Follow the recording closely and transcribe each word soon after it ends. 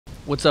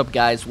What's up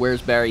guys, Where's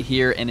Barry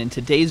here, and in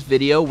today's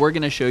video we're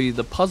going to show you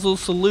the puzzle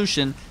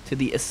solution to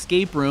the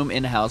escape room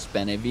in House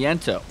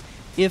Beneviento.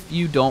 If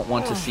you don't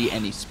want to see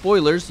any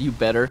spoilers, you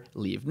better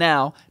leave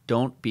now.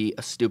 Don't be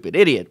a stupid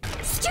idiot.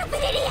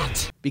 Stupid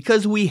idiot!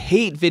 Because we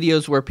hate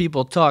videos where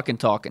people talk and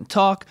talk and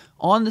talk,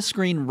 on the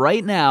screen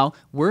right now,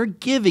 we're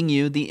giving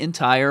you the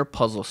entire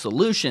puzzle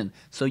solution.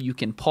 So you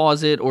can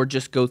pause it or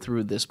just go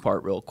through this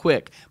part real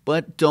quick.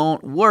 But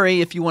don't worry,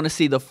 if you want to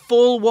see the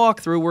full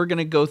walkthrough, we're going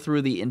to go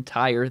through the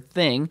entire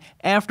thing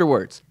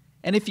afterwards.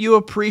 And if you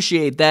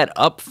appreciate that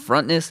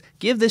upfrontness,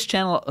 give this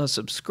channel a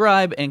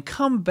subscribe and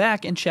come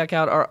back and check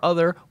out our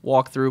other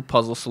walkthrough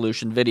puzzle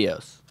solution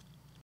videos.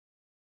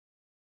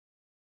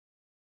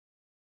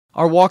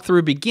 Our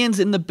walkthrough begins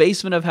in the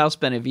basement of House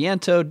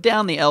Beneviento,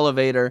 down the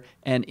elevator,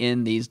 and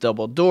in these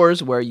double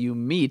doors where you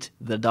meet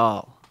the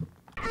doll.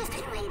 I've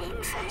been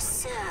waiting for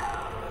so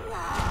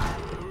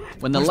long.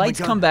 When the lights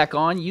come back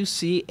on, you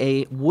see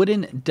a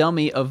wooden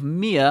dummy of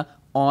Mia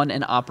on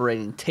an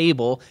operating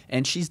table,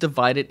 and she's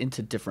divided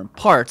into different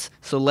parts,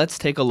 so let's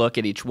take a look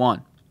at each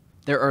one.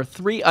 There are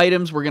 3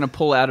 items we're going to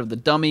pull out of the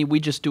dummy. We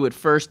just do it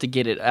first to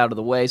get it out of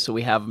the way so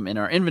we have them in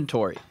our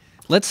inventory.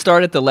 Let's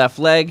start at the left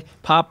leg,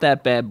 pop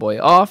that bad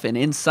boy off, and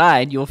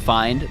inside you'll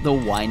find the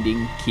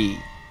winding key.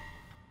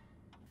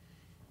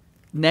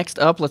 Next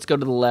up, let's go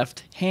to the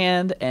left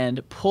hand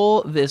and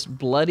pull this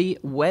bloody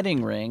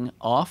wedding ring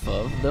off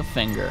of the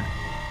finger.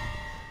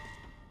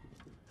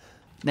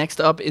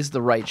 Next up is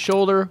the right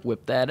shoulder,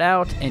 whip that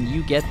out, and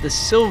you get the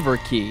silver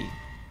key.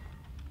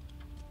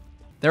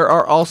 There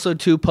are also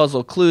 2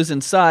 puzzle clues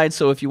inside,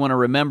 so if you want to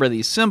remember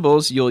these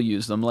symbols, you'll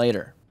use them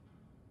later.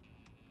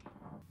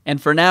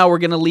 And for now, we're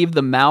going to leave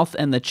the mouth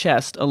and the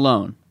chest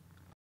alone.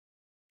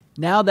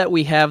 Now that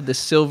we have the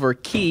silver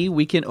key,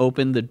 we can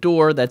open the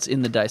door that's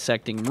in the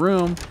dissecting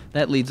room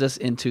that leads us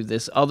into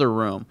this other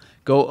room.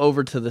 Go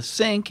over to the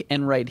sink,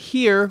 and right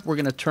here, we're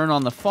going to turn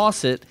on the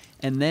faucet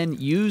and then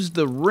use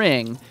the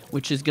ring,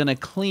 which is going to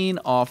clean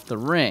off the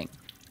ring.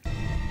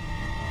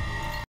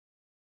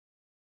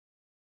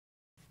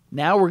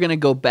 Now we're going to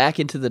go back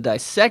into the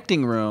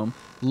dissecting room,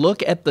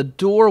 look at the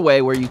doorway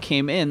where you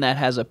came in that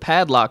has a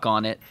padlock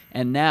on it,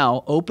 and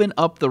now open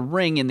up the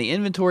ring in the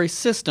inventory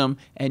system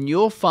and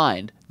you'll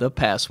find the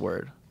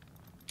password.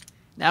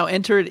 Now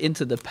enter it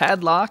into the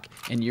padlock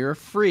and you're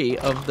free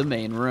of the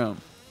main room.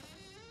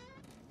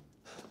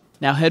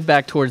 Now head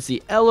back towards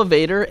the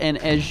elevator, and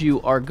as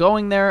you are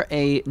going there,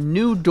 a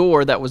new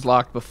door that was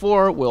locked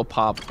before will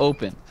pop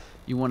open.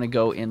 You want to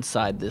go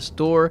inside this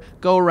door,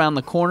 go around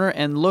the corner,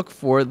 and look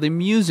for the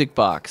music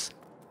box.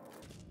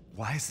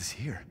 Why is this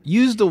here?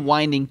 Use the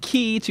winding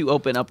key to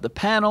open up the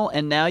panel,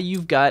 and now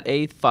you've got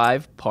a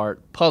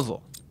 5-part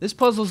puzzle. This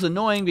puzzle's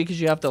annoying because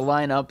you have to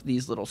line up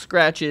these little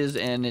scratches,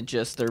 and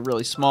they're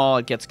really small,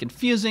 it gets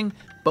confusing,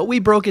 but we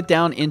broke it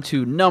down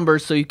into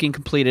numbers so you can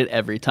complete it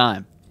every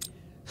time.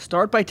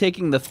 Start by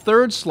taking the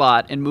 3rd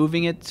slot and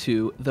moving it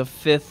to the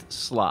 5th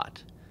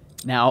slot.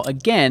 Now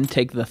again,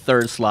 take the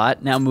 3rd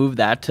slot, now move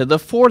that to the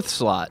 4th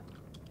slot.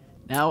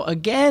 Now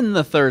again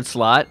the 3rd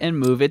slot and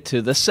move it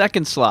to the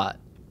 2nd slot.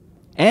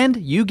 And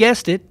you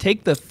guessed it,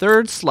 take the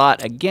 3rd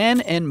slot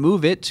again and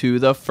move it to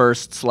the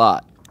 1st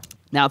slot.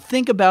 Now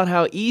think about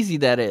how easy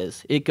that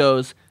is. It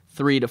goes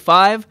 3 to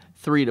 5,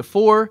 3 to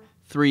 4,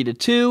 3 to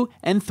 2,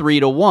 and 3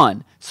 to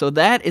 1. So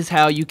that is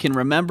how you can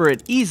remember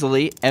it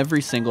easily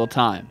every single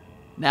time.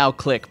 Now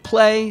click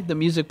play, the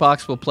music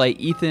box will play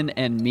Ethan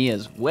and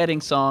Mia's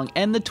wedding song,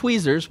 and the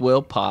tweezers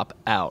will pop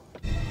out.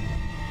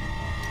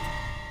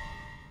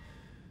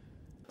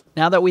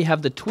 Now that we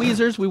have the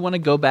tweezers, we want to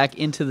go back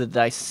into the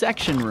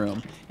dissection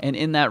room, and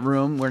in that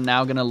room we're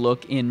now going to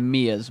look in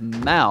Mia's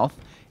mouth,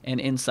 and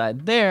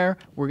inside there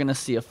we're going to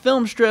see a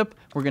film strip,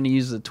 we're going to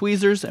use the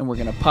tweezers, and we're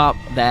going to pop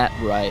that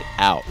right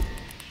out.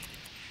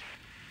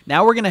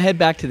 Now we're going to head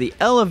back to the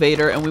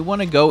elevator, and we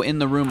want to go in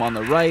the room on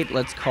the right.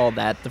 Let's call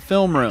that the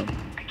film room.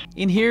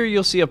 In here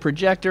you'll see a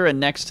projector, and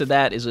next to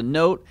that is a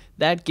note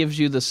that gives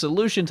you the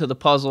solution to the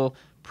puzzle.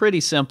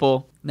 Pretty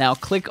simple. Now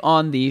click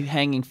on the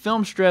hanging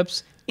film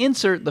strips,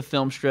 insert the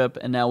film strip,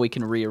 and now we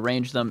can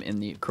rearrange them in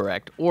the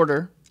correct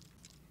order.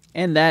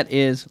 And that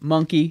is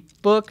monkey,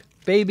 book,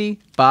 baby,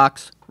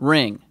 box,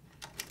 ring.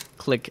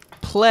 Click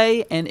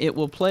play, and it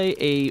will play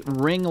a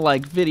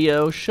ring-like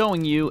video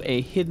showing you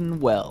a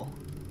hidden well.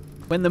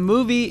 When the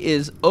movie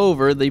is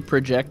over, the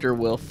projector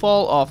will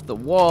fall off the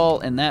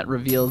wall, and that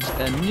reveals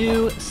a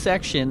new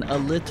section, a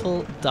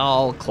little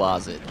doll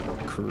closet.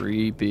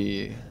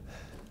 Creepy.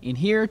 In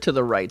here, to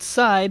the right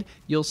side,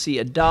 you'll see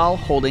a doll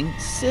holding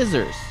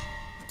scissors.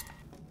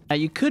 Now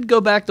you could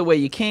go back the way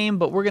you came,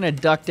 but we're going to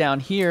duck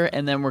down here,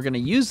 and then we're going to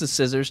use the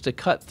scissors to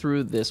cut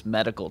through this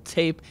medical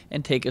tape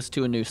and take us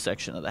to a new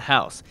section of the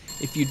house.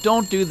 If you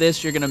don't do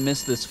this, you're going to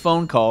miss this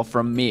phone call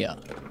from Mia.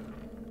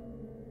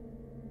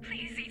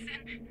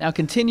 Now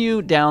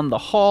continue down the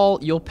hall.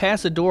 You'll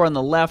pass a door on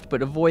the left,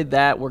 but avoid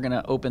that. We're going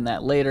to open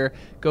that later.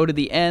 Go to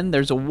the end.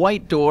 There's a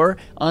white door.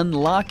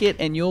 Unlock it,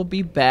 and you'll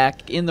be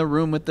back in the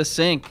room with the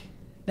sink.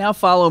 Now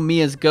follow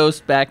Mia's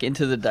ghost back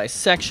into the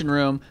dissection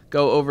room,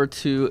 go over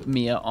to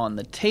Mia on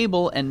the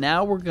table, and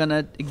now we're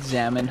gonna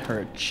examine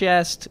her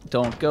chest.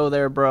 Don't go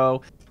there,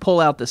 bro. Pull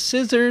out the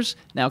scissors,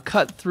 now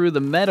cut through the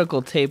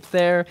medical tape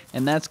there,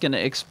 and that's gonna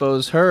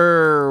expose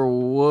her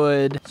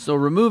wood. So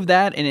remove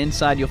that, and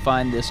inside you'll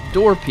find this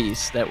door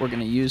piece that we're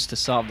gonna use to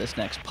solve this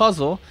next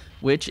puzzle,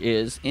 which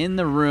is in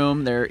the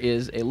room. There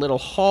is a little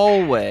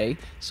hallway,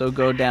 so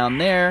go down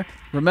there.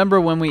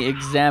 Remember when we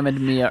examined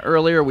Mia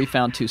earlier, we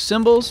found 2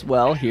 symbols?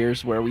 Well,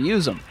 here's where we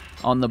use them.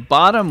 On the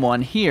bottom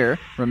one here,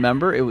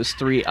 remember it was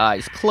 3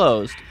 eyes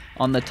closed.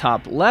 On the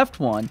top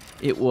left one,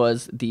 it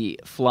was the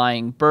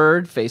flying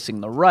bird facing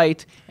the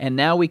right, and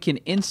now we can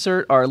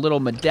insert our little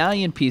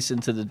medallion piece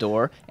into the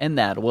door, and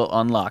that will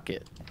unlock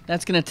it.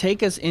 That's going to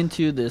take us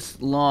into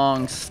this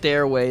long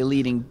stairway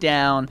leading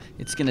down.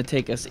 It's going to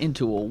take us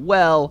into a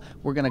well.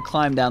 We're going to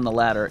climb down the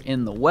ladder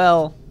in the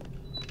well.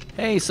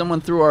 Hey,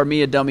 someone threw our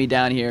Mia dummy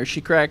down here.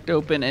 She cracked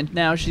open, and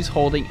now she's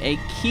holding a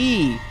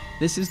key.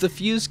 This is the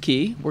fuse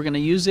key. We're going to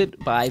use it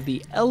by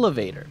the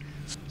elevator.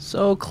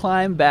 So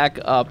climb back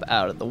up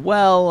out of the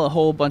well. A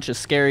whole bunch of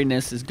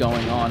scariness is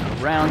going on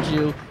around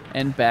you,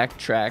 and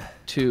backtrack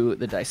to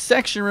the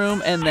dissection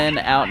room, and then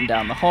out and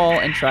down the hall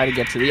and try to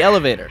get to the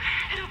elevator.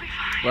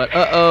 But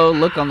uh-oh,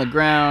 look on the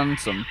ground,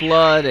 some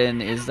blood,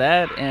 and is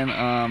that an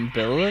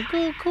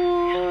umbilical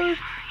cord?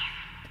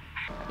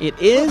 It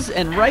is,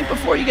 and right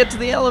before you get to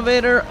the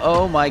elevator,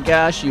 oh my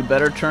gosh, you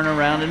better turn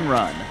around and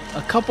run.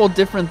 A couple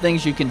different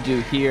things you can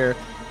do here.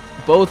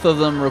 Both of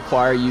them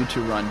require you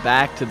to run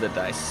back to the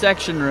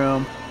dissection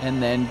room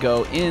and then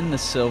go in the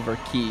silver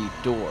key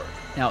door.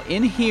 Now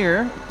in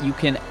here, you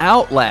can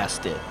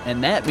outlast it,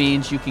 and that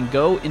means you can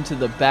go into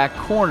the back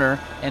corner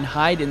and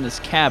hide in this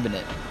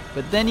cabinet.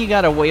 But then you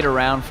gotta wait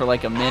around for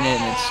like a minute,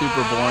 and it's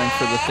super boring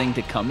for the thing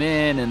to come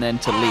in and then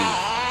to leave.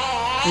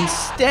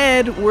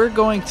 Instead, we're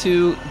going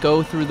to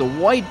go through the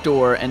white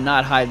door and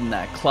not hide in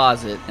that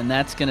closet, and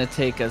that's gonna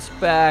take us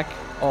back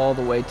all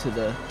the way to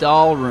the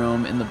doll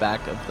room in the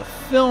back of the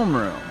film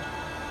room.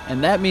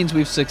 And that means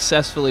we've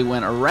successfully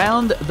went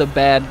around the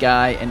bad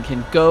guy and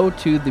can go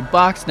to the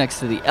box next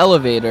to the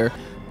elevator,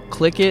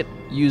 click it,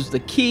 use the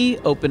key,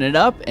 open it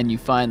up, and you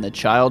find the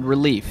child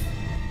relief.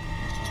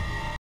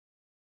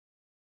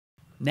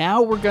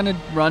 Now we're gonna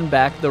run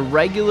back the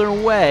regular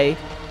way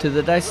to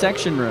the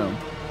dissection room.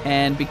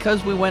 And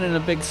because we went in a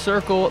big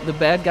circle, the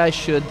bad guy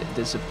should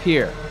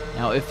disappear.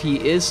 Now, if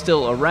he is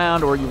still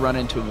around or you run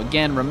into him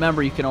again,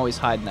 remember you can always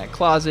hide in that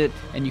closet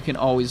and you can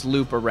always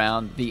loop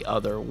around the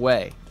other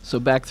way. So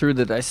back through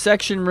the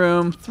dissection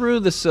room, through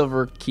the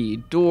silver key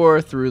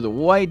door, through the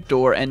white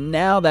door, and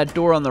now that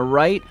door on the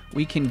right,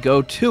 we can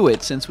go to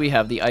it since we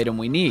have the item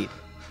we need.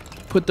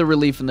 Put the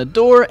relief in the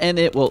door and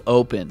it will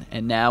open.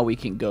 And now we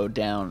can go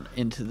down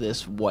into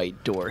this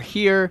white door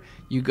here.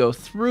 You go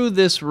through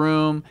this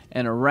room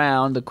and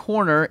around the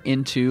corner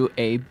into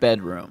a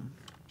bedroom.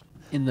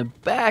 In the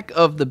back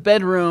of the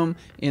bedroom,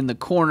 in the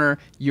corner,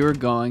 you're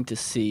going to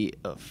see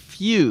a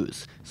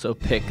fuse. So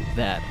pick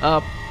that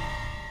up.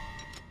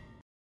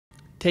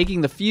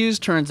 Taking the fuse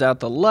turns out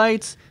the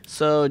lights,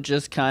 so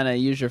just kind of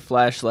use your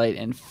flashlight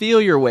and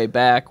feel your way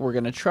back. We're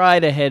going to try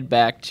to head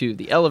back to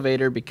the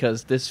elevator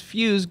because this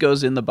fuse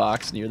goes in the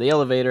box near the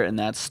elevator and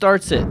that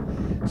starts it.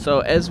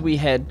 So as we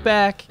head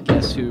back,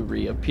 guess who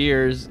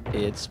reappears?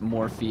 It's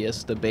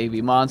Morpheus, the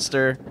baby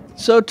monster.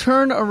 So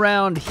turn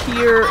around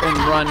here and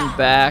run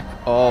back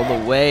all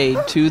the way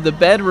to the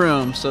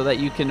bedroom so that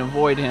you can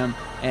avoid him.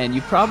 And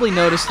you probably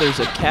noticed there's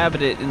a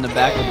cabinet in the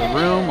back of the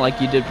room like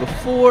you did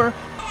before,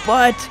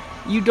 but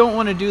you don't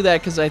want to do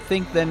that because I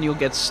think then you'll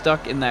get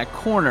stuck in that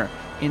corner.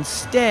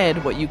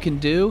 Instead, what you can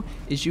do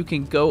is you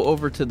can go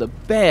over to the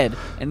bed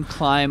and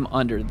climb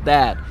under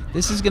that.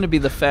 This is going to be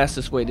the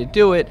fastest way to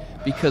do it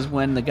because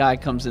when the guy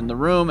comes in the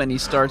room and he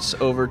starts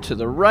over to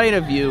the right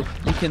of you,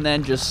 you can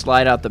then just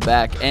slide out the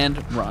back and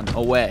run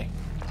away.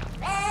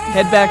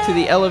 Head back to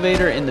the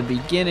elevator in the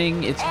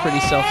beginning. It's pretty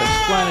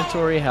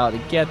self-explanatory how to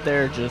get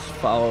there. Just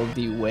follow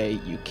the way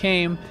you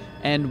came.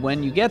 And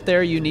when you get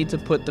there, you need to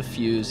put the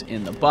fuse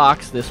in the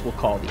box. This will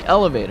call the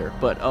elevator.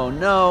 But oh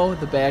no,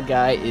 the bad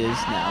guy is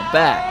now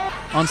back.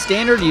 On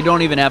standard, you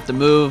don't even have to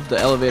move. The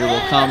elevator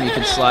will come. You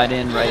can slide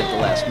in right at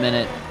the last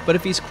minute. But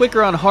if he's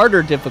quicker on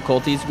harder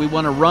difficulties, we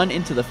want to run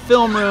into the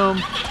film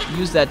room,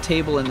 use that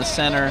table in the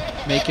center,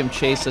 make him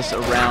chase us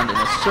around in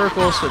a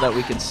circle so that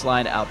we can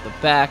slide out the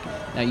back.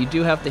 Now you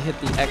do have to hit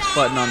the X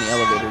button on the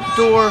elevator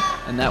door,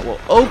 and that will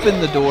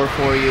open the door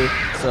for you.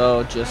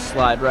 So just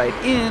slide right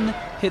in,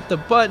 hit the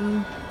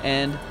button,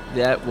 and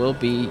that will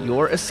be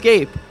your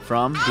escape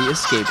from the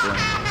escape room.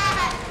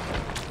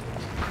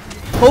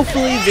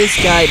 Hopefully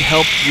this guide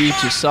helped you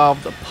to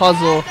solve the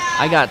puzzle.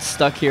 I got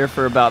stuck here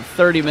for about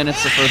 30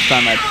 minutes the first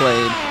time I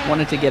played.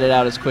 Wanted to get it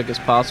out as quick as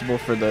possible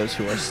for those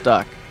who are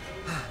stuck.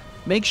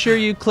 Make sure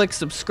you click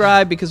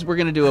subscribe because we're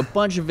going to do a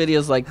bunch of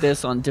videos like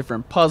this on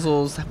different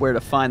puzzles, where to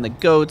find the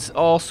goats,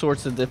 all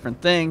sorts of different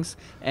things.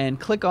 And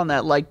click on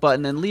that like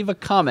button and leave a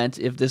comment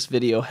if this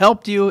video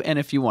helped you and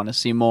if you want to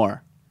see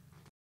more.